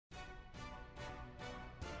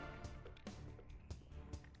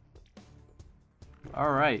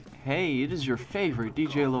Alright, hey, it is your favorite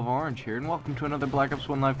DJ Love Orange here, and welcome to another Black Ops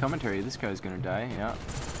 1 live commentary. This guy's gonna die, yeah.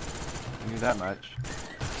 I knew that much.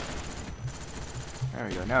 There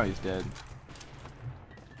we go, now he's dead.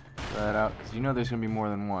 Throw that out, because you know there's gonna be more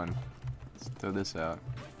than one. Let's throw this out.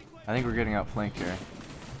 I think we're getting outflanked here.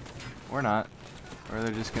 Or not. Or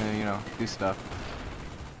they're just gonna, you know, do stuff.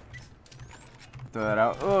 Throw that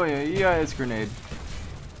out. Oh yeah, it's a grenade.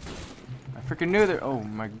 I freaking knew that. Oh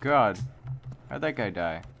my god. How'd that guy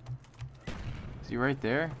die? Is he right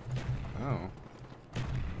there? Oh.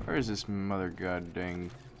 Where is this mother god dang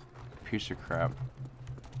piece of crap?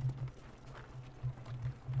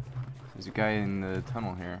 There's a guy in the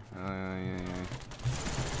tunnel here. Yeah.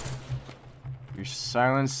 Your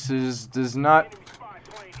silence does not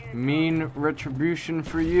mean retribution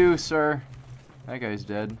for you, sir. That guy's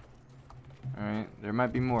dead. Alright, there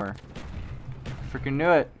might be more. I freaking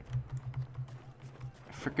knew it.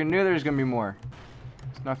 I freaking knew there was gonna be more.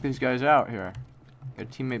 Let's knock these guys out here. Got a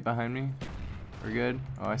teammate behind me. We're good.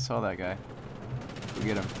 Oh, I saw that guy. Go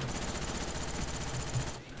get him.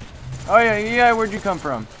 Oh yeah, where'd you come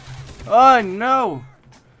from? Oh no!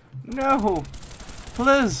 No!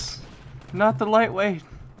 Please! Not the lightweight.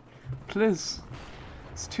 Please.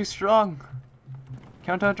 It's too strong.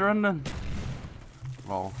 Count out to run them.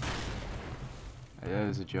 Lol. That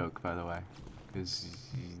was a joke, by the way. Because,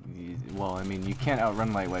 well, I mean, you can't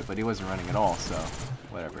outrun lightweight, but he wasn't running at all, so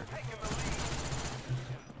whatever.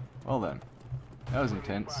 Well then, that was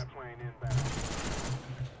intense.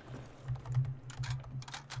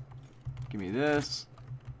 Give me this.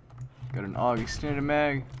 Got an AUG extended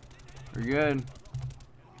mag. We're good.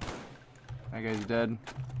 That guy's dead.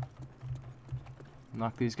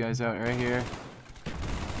 Knock these guys out right here.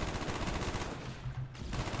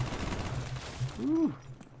 Woo.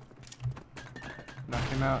 Knock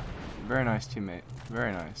him out. Very nice teammate.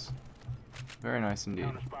 Very nice. Very nice indeed.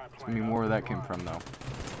 It's gonna be more where that came from though.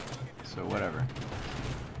 So whatever.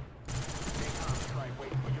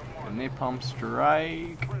 A napalm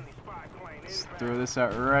strike. Let's throw this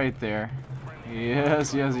out right there.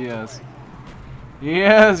 Yes. Yes.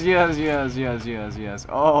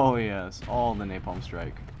 Oh yes. All the napalm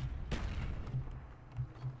strike.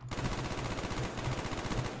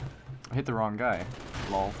 I hit the wrong guy.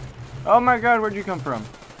 Lol. Oh my god, where'd you come from?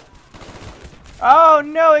 Oh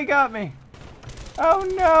no, he got me! Oh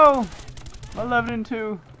no! 11 and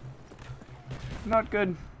 2. Not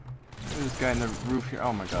good. There's this guy in the roof here.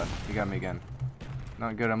 Oh my god, he got me again.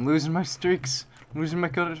 Not good. I'm losing my streaks. I'm losing my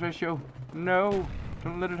kill ratio. No!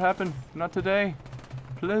 Don't let it happen. Not today.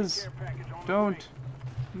 Please. Don't.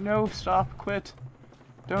 No, stop. Quit.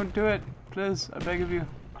 Don't do it. Please. I beg of you.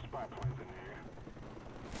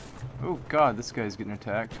 Oh god, this guy's getting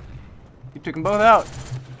attacked. You took them both out!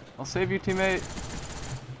 I'll save you, teammate.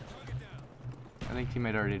 I think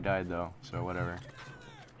teammate already died though, so whatever.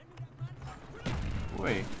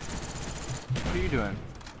 Wait. What are you doing?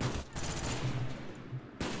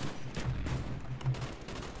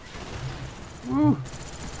 Woo!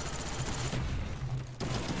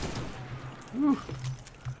 Woo!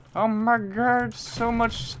 Oh my god, so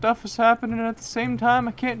much stuff is happening at the same time,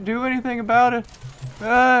 I can't do anything about it.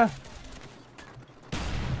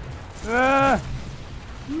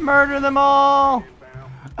 Murder them all!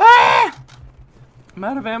 Ah! I'm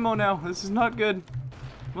out of ammo now. This is not good.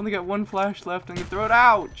 I've only got one flash left. I'm gonna throw it.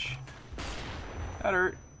 Ouch! That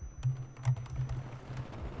hurt.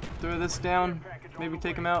 Throw this down. Maybe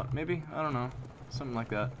take him out. Maybe? I don't know. Something like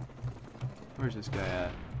that. Where's this guy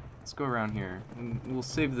at? Let's go around here. And we'll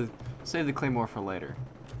save the claymore for later.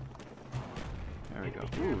 There we go.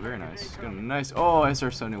 Ooh, very nice. Got a nice. Oh,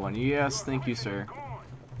 SR-71. Yes, thank you, sir.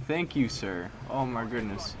 Thank you, sir. Oh my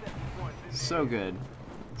goodness. So good.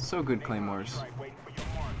 So good, claymores.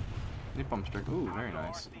 Napalm strike. Ooh, very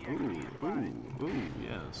nice. Ooh,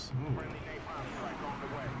 yes. Ooh.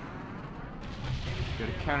 Got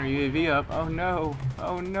a counter UAV up. Oh no.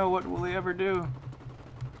 Oh no, what will he ever do?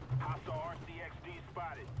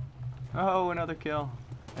 Oh, another kill.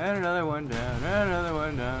 And another one down. And another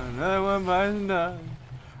one down. Another one buys and dies.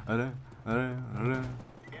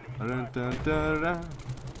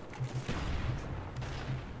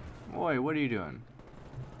 Boy, what are you doing?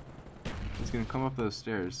 He's gonna come up those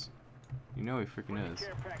stairs. You know he freaking is.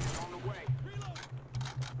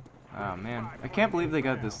 Oh man, I can't believe they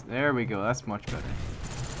got this. There we go, that's much better.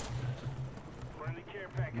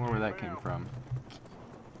 More where that came from.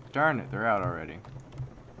 Darn it, they're out already.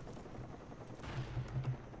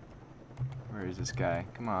 Where is this guy?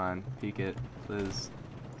 Come on, peek it, please.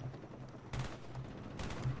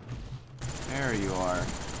 There you are.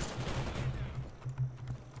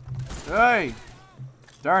 Hey!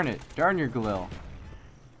 Darn it. Darn your Galil.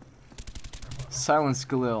 Silence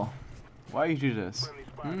Galil. Why you do this?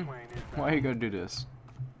 Why you gotta do this?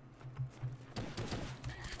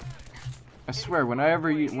 I swear,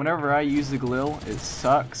 whenever I use the Galil, it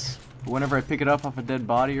sucks. But whenever I pick it up off a dead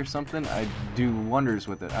body or something, I do wonders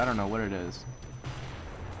with it. I don't know what it is.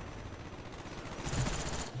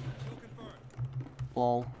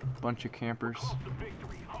 Lol, bunch of campers.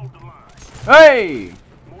 Hey!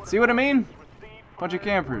 See what I mean? Bunch of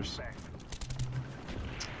campers.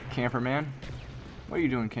 Camper man. What are you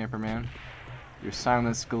doing, camper man? You're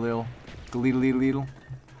silence Galil. Galil.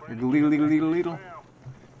 You're Galil.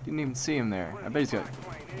 Didn't even see him there. I bet he's got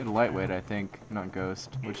a lightweight, I think, not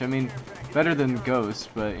ghost. Which, I mean, better than ghost,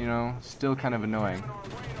 but, you know, still kind of annoying.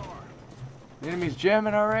 The enemy's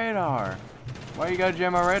jamming our radar. Why you gotta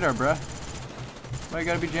jam our radar, bruh? Why you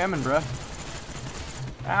gotta be jamming, bruh?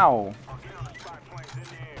 Ow.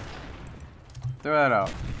 Throw that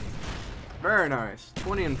out. Very nice.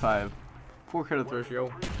 20 and 5. 4 credit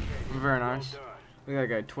ratio. Very nice. Look at that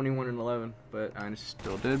guy, 21 and 11. But I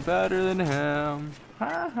still did better than him.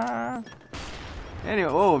 Ha ha. Anyway,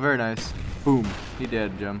 oh, very nice. Boom. He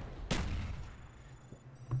did, Jim.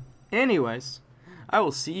 Anyways, I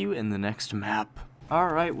will see you in the next map.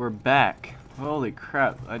 Alright, we're back. Holy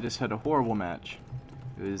crap, I just had a horrible match.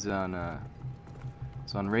 It was on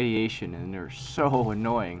radiation, and they were so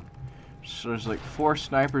annoying. So there's like 4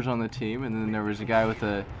 snipers on the team, and then there was a guy with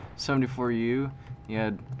a 74U. He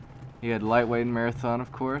had lightweight and marathon,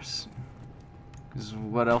 of course. Because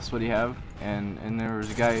what else would he have? And there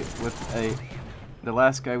was a guy with a. The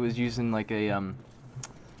last guy was using like a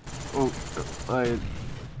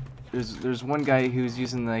there's one guy who was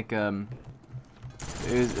using like what's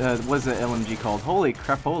the LMG called? Holy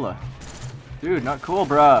crapola, dude, not cool,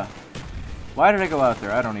 bruh. Why did I go out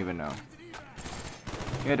there? I don't even know.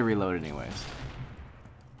 I had to reload anyways.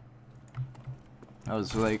 I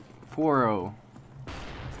was like 4-0,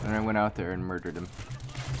 and I went out there and murdered him.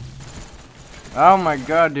 Oh my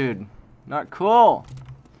god, dude, not cool.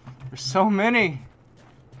 There's so many.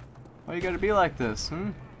 Why you gotta be like this, hmm?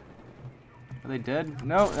 Are they dead?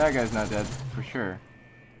 No, that guy's not dead, for sure.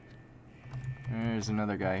 There's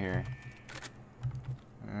another guy here.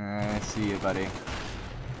 I see you, buddy.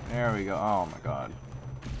 There we go. Oh my god.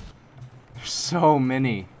 There's so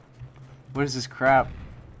many. What is this crap?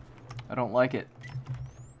 I don't like it.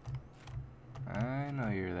 I know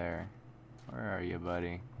you're there. Where are you,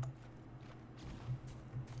 buddy?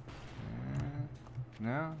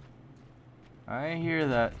 No? I hear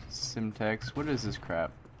that, Simtex. What is this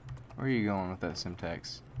crap? Where are you going with that,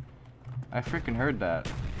 Simtex? I freaking heard that.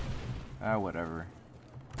 Ah, whatever.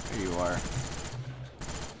 There you are.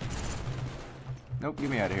 Nope, get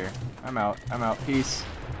me out of here. I'm out. I'm out. Peace.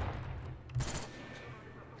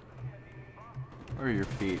 Where are your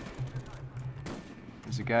feet?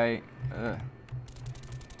 There's a guy.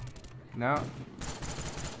 No.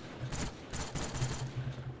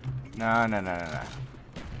 No.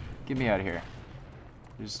 Get me out of here.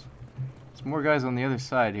 There's more guys on the other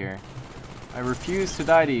side here. I refuse to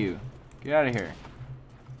die to you. Get out of here.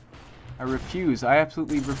 I refuse. I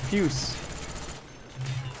absolutely refuse.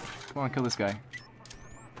 Come on, kill this guy.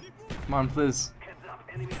 Come on, please.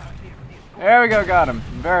 There we go, got him.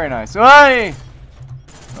 Very nice. Oi!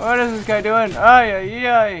 What is this guy doing?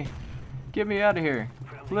 Ay. Get me out of here.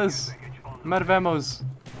 Please. I'm out of ammos.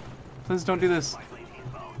 Please don't do this.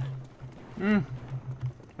 I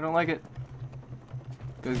don't like it.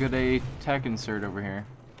 Go get a tech insert over here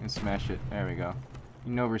and smash it. There we go.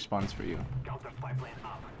 No response for you.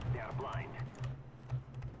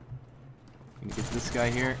 Can you get this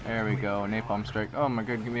guy here? There we go. Napalm strike. Oh my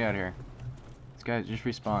god, get me out of here. This guy just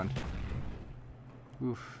respawned.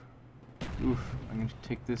 Oof. I'm gonna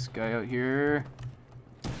take this guy out here.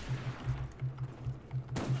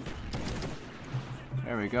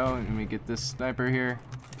 There we go. Let me get this sniper here.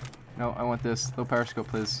 No, I want this. Low power scope,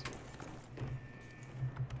 please.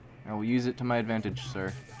 I will use it to my advantage,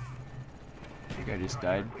 sir. I think I just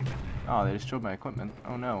died. Oh, they destroyed my equipment.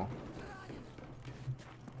 Oh no.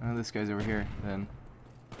 Oh, this guy's over here, then.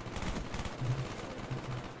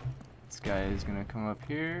 This guy is gonna come up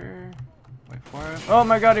here. Wait for him. Oh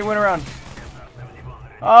my god, he went around!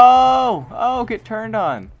 Oh, get turned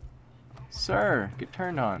on! Sir, get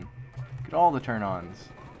turned on. Get all the turn-ons.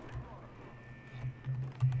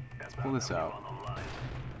 Let's pull this out.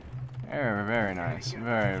 Very nice.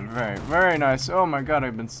 Very nice. Oh my god,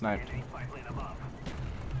 I've been sniped.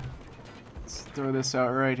 Let's throw this out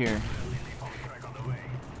right here.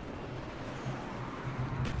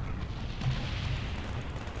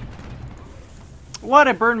 What?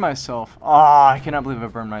 I burned myself. Oh, I cannot believe I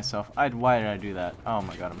burned myself. Why did I do that? Oh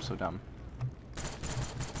my god, I'm so dumb.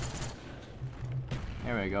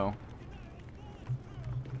 There we go.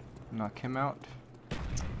 Knock him out.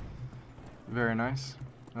 Very nice.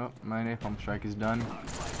 Oh, my napalm strike is done.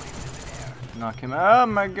 Knock him out. Oh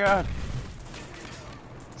my god.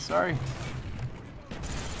 Sorry.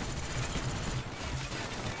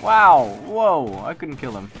 Wow. Whoa. I couldn't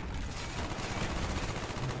kill him.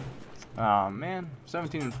 Oh man.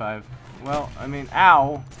 17 and 5. Well, I mean,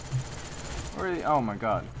 ow. Where are they? Oh my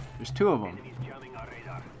god. There's 2 of them.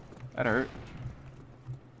 That hurt.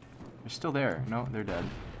 They're still there. No, they're dead.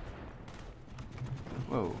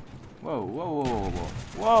 Whoa. Whoa, whoa, whoa, whoa, whoa.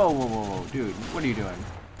 Whoa, whoa, whoa, whoa. Dude, what are you doing?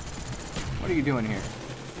 What are you doing here?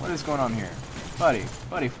 What is going on here?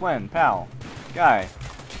 Buddy, Flynn, pal, guy,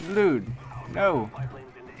 dude, no.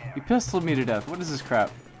 You pistoled me to death. What is this crap?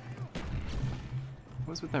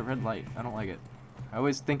 What's with that red light? I don't like it. I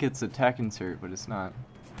always think it's attack insert, but it's not.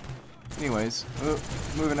 Anyways, oh,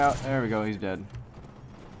 moving out. There we go, he's dead.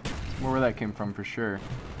 More where that came from for sure.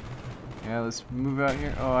 Yeah, let's move out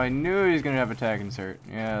here. Oh, I knew he was gonna have attack insert.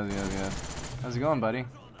 Yeah. How's it going, buddy?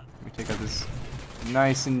 Let me take out this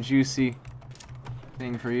nice and juicy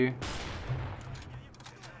thing for you.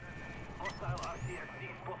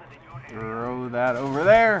 Throw that over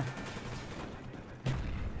there.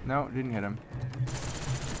 No, didn't hit him.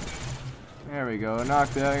 There we go. Knock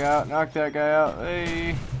that guy out. Knock that guy out.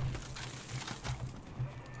 Hey.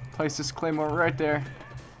 Place this claymore right there.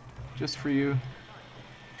 Just for you.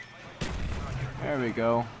 There we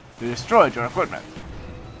go. They destroyed your equipment.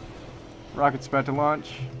 Rocket's about to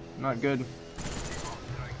launch. Not good.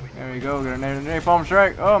 There we go. Got a napalm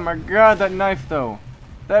strike. Oh my god, that knife though.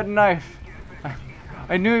 That knife.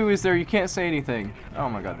 I knew he was there. You can't say anything. Oh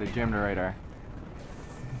my god, they jammed her radar.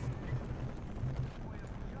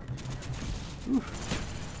 Oof.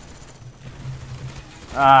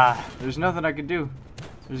 Ah, there's nothing I could do.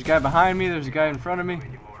 There's a guy behind me. There's a guy in front of me.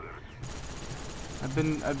 I've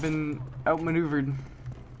been outmaneuvered.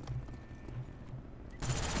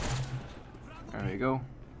 There we go.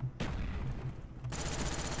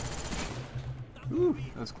 Ooh,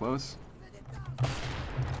 that was close.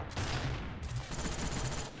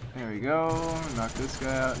 There we go. Knock this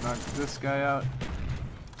guy out. Knock this guy out.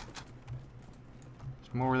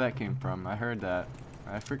 There's more where that came from. I heard that.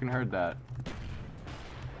 I freaking heard that.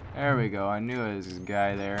 There we go. I knew it was a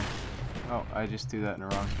guy there. Oh, I just threw that in the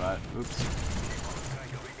wrong spot. Oops.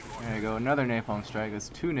 There you go. Another napalm strike. That's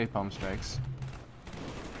 2 napalm strikes.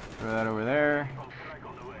 Throw that over there.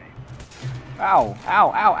 Ow!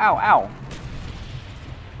 Ow! Ow! Ow! Ow!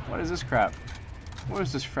 What is this crap? What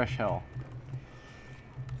is this fresh hell?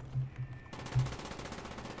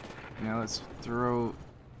 Now let's throw...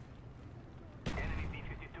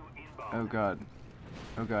 Oh god.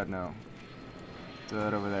 Oh god, no. Throw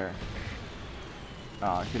that over there.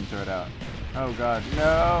 Oh, I couldn't throw it out. Oh god,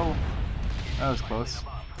 no! That was close.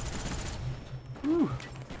 Whew.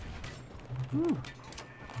 Whew.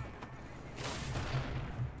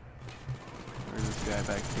 Where's this guy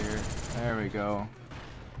back here? There we go.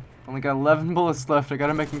 Only got 11 bullets left. I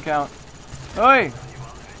gotta make them count. Oi!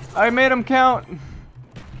 I made them count!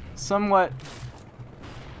 Somewhat.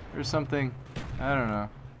 Or something. I don't know.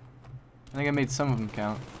 I think I made some of them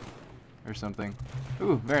count. Or something.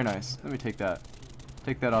 Ooh, very nice. Let me take that.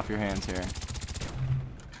 Take that off your hands here.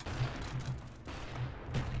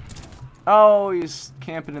 Oh, he's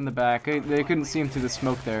camping in the back. They couldn't see him through the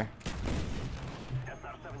smoke there.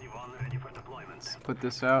 Let's put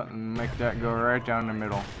this out and make that go right down the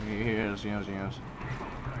middle. Yes.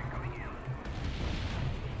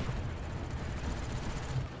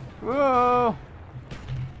 Whoa!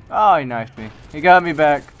 Oh, he knifed me. He got me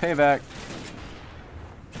back. Payback.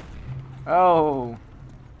 Oh.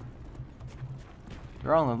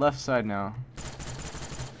 They're all on the left side now.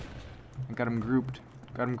 I got them grouped.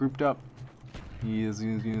 Got them grouped up. Yes.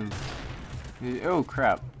 Oh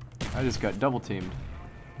crap. I just got double teamed.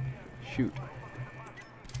 Shoot.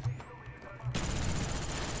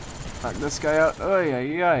 Knock this guy out. Oh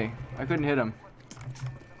yeah. I couldn't hit him.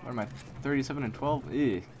 What am I? 37 and 12?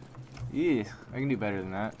 Eeh. I can do better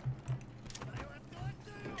than that.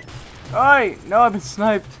 Oi! No, I've been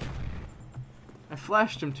sniped. I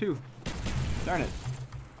flashed him too. Darn it.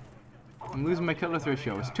 I'm losing my killer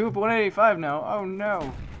ratio. It's 2 up 185 now. Oh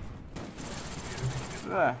no.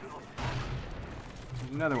 Ugh.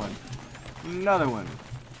 There's another one. Another one.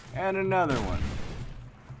 And another one.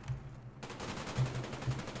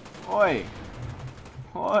 Oi.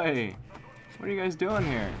 Oi. What are you guys doing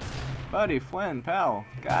here? Buddy, Flynn, pal,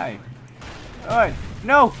 guy. Oi.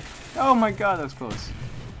 No! Oh my god, that was close.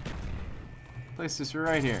 Place this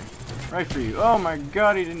right here. Right for you. Oh my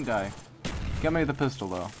god, he didn't die. Got me with the pistol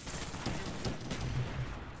though.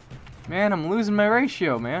 Man, I'm losing my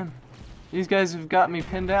ratio, man. These guys have got me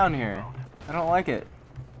pinned down here. I don't like it.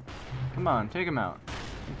 Come on, take them out.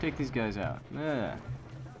 Take these guys out. Yeah.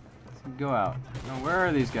 Let's go out. No, where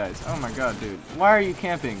are these guys? Oh my god, dude. Why are you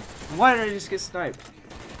camping? Why did I just get sniped?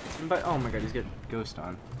 Oh my god, he's got ghost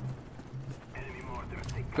on.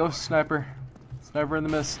 Ghost sniper. Sniper in the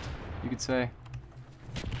mist, you could say.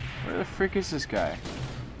 Where the frick is this guy?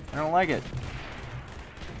 I don't like it.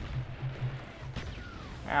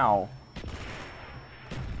 Ow.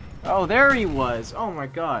 Oh, there he was. Oh my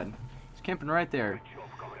god. He's camping right there.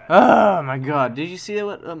 Oh my god. Did you see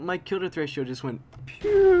what my kill death ratio just went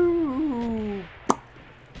pew?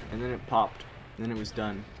 And then it popped. And then it was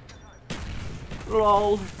done.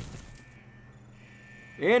 LOL.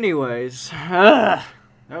 Anyways. That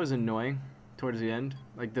was annoying towards the end.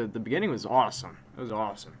 Like the beginning was awesome. It was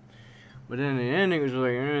awesome. But then the ending was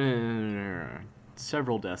like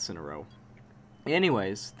several deaths in a row.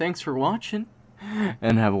 Anyways, thanks for watching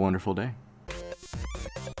and have a wonderful day.